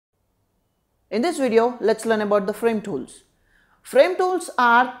In this video, let's learn about the frame tools. Frame tools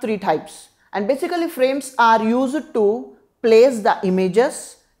are three types, and basically frames are used to place the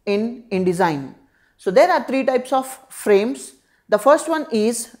images in InDesign. So there are three types of frames. The first one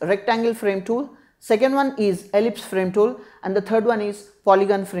is rectangle frame tool, second one is ellipse frame tool, and the third one is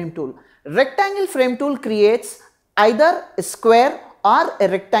polygon frame tool. Rectangle frame tool creates either a square or a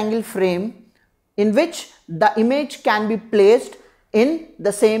rectangle frame in which the image can be placed in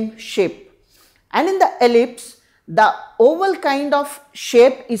the same shape. And in the ellipse, the oval kind of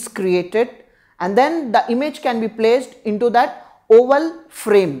shape is created and then the image can be placed into that oval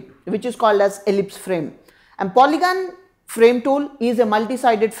frame, which is called as ellipse frame. And polygon frame tool is a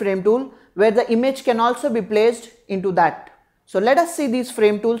multi-sided frame tool where the image can also be placed into that. So let us see these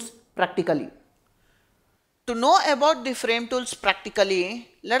frame tools practically. To know about the frame tools practically,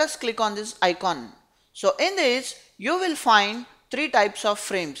 let us click on this icon. So in this, you will find three types of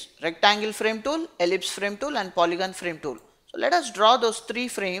frames: rectangle frame tool, ellipse frame tool, and polygon frame tool. So let us draw those three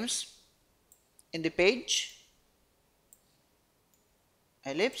frames in the page: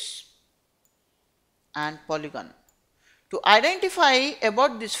 ellipse and polygon. To identify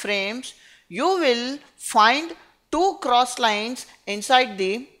about these frames, you will find two cross lines inside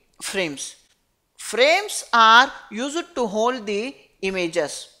the frames. Frames are used to hold the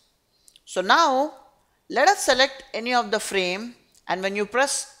images. So now let us select any of the frame, and when you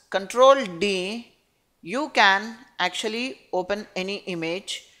press Ctrl D, you can actually open any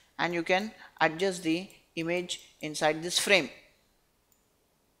image and you can adjust the image inside this frame.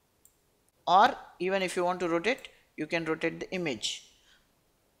 Or even if you want to rotate, you can rotate the image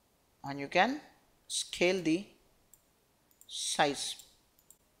and you can scale the size.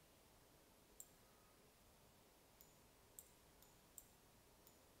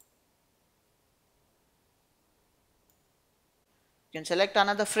 You can select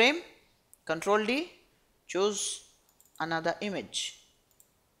another frame, Ctrl D, choose another image,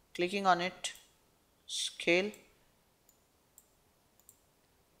 clicking on it, scale,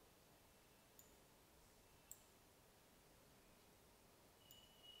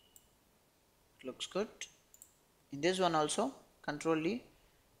 looks good. In this one also, Ctrl D, you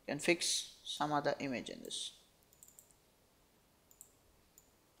can fix some other image in this.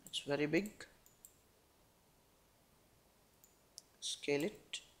 It's very big. Scale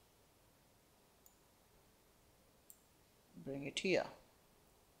it, bring it here.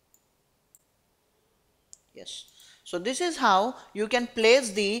 Yes. So this is how you can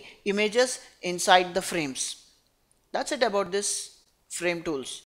place the images inside the frames. That's it about this frame tools.